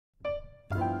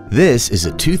This is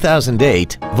a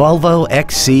 2008 Volvo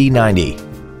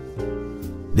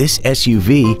XC90. This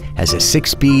SUV has a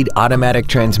 6-speed automatic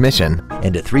transmission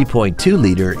and a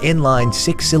 3.2-liter inline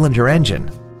 6-cylinder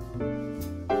engine.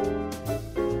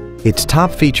 Its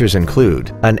top features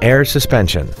include an air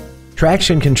suspension,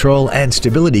 traction control and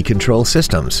stability control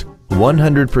systems,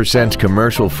 100%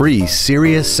 commercial-free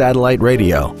Sirius satellite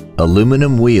radio,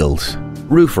 aluminum wheels,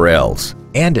 roof rails,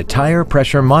 and a tire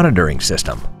pressure monitoring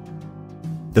system.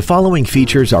 The following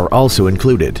features are also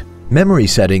included: memory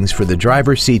settings for the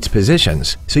driver's seat's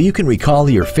positions so you can recall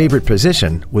your favorite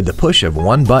position with the push of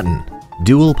one button,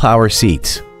 dual power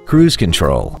seats, cruise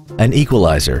control, an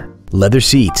equalizer, leather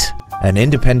seats, an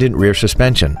independent rear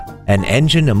suspension, an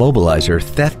engine immobilizer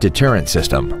theft deterrent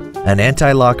system, an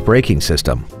anti-lock braking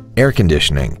system, air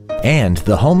conditioning, and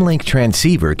the HomeLink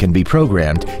transceiver can be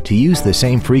programmed to use the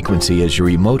same frequency as your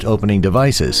remote opening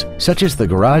devices, such as the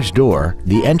garage door,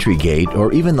 the entry gate,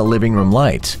 or even the living room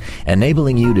lights,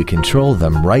 enabling you to control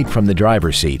them right from the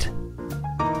driver's seat.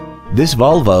 This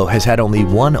Volvo has had only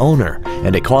one owner,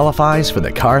 and it qualifies for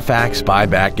the Carfax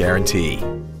buyback guarantee.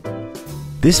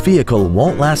 This vehicle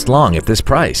won't last long at this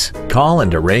price. Call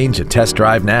and arrange a test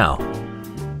drive now.